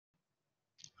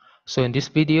So in this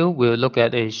video, we'll look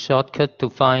at a shortcut to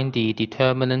find the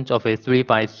determinant of a 3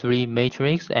 by 3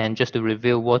 matrix, and just to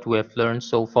review what we have learned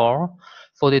so far.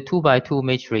 For the 2 by 2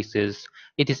 matrices,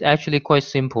 it is actually quite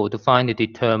simple to find the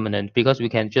determinant because we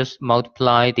can just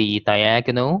multiply the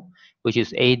diagonal, which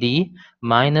is AD,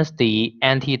 minus the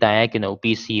anti-diagonal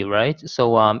BC, right?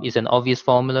 So it's an obvious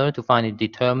formula to find the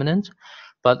determinant.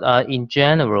 But in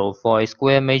general, for a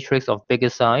square matrix of bigger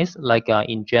size, like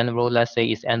in general, let's say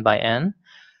it's n by n,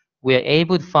 we are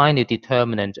able to find the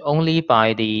determinant only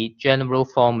by the general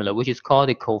formula, which is called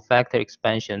the cofactor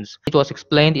expansions. It was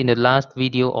explained in the last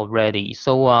video already.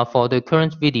 So for the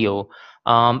current video,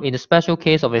 in the special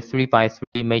case of a 3 by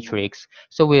 3 matrix,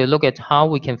 so we'll look at how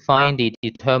we can find the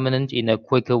determinant in a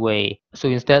quicker way. So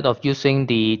instead of using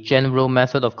the general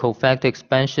method of cofactor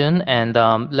expansion, and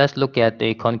let's look at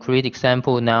a concrete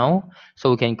example now. So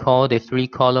we can call the three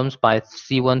columns by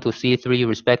C1 to C3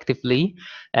 respectively.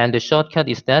 And the shortcut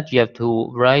is that you have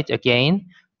to write again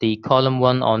the column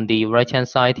 1 on the right hand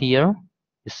side here,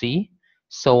 you see.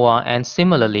 So and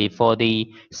similarly for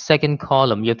the second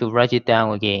column, you have to write it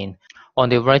down again on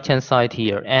the right hand side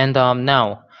here. And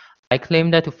now I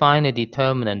claim that to find the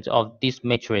determinant of this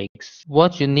matrix,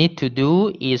 what you need to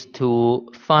do is to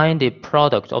find the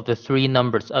product of the three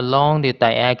numbers along the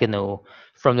diagonal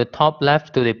from the top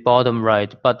left to the bottom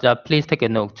right. But please take a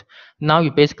note. Now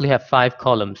you basically have 5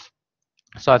 columns.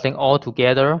 So I think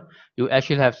altogether, you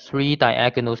actually have 3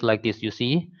 diagonals like this, you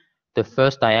see. The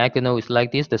first diagonal is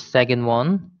like this, the second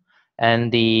one,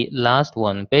 and the last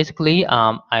one. Basically,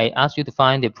 I asked you to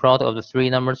find the product of the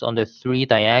 3 numbers on the 3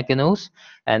 diagonals,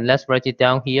 and let's write it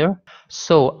down here.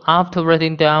 So after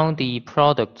writing down the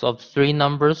products of 3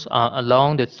 numbers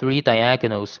along the 3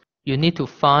 diagonals, you need to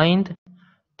find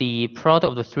the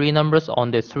product of the 3 numbers on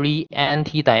the 3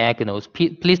 anti-diagonals.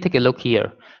 Please take a look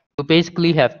here. You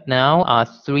basically have now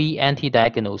 3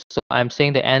 anti-diagonals. So I'm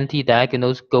saying the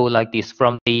anti-diagonals go like this,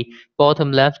 from the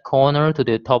bottom left corner to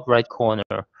the top right corner.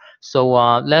 So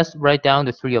let's write down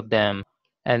the 3 of them.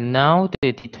 And now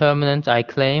the determinant, I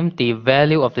claim the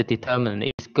value of the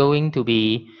determinant is going to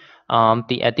be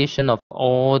the addition of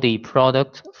all the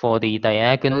products for the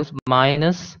diagonals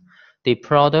minus the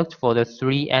product for the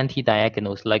 3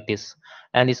 anti-diagonals like this.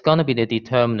 And it's going to be the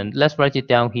determinant. Let's write it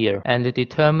down here. And the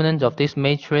determinant of this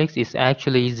matrix is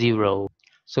actually 0.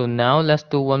 So now let's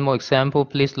do one more example.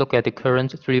 Please look at the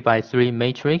current 3 by 3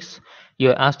 matrix.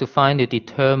 You're asked to find the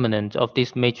determinant of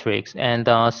this matrix.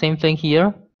 And same thing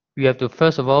here. You have to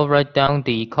first of all write down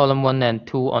the column 1 and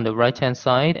 2 on the right hand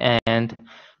side, and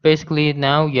basically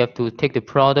now you have to take the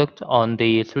product on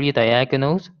the 3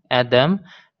 diagonals, add them,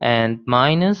 and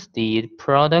minus the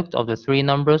product of the 3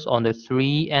 numbers on the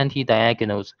 3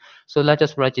 anti-diagonals. So let's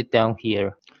just write it down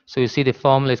here. So you see the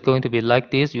formula is going to be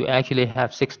like this. You actually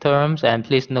have 6 terms, and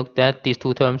please note that these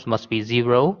 2 terms must be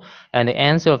 0, and the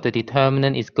answer of the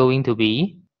determinant is going to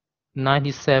be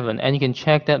 97, and you can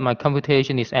check that my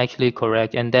computation is actually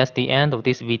correct, and that's the end of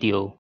this video.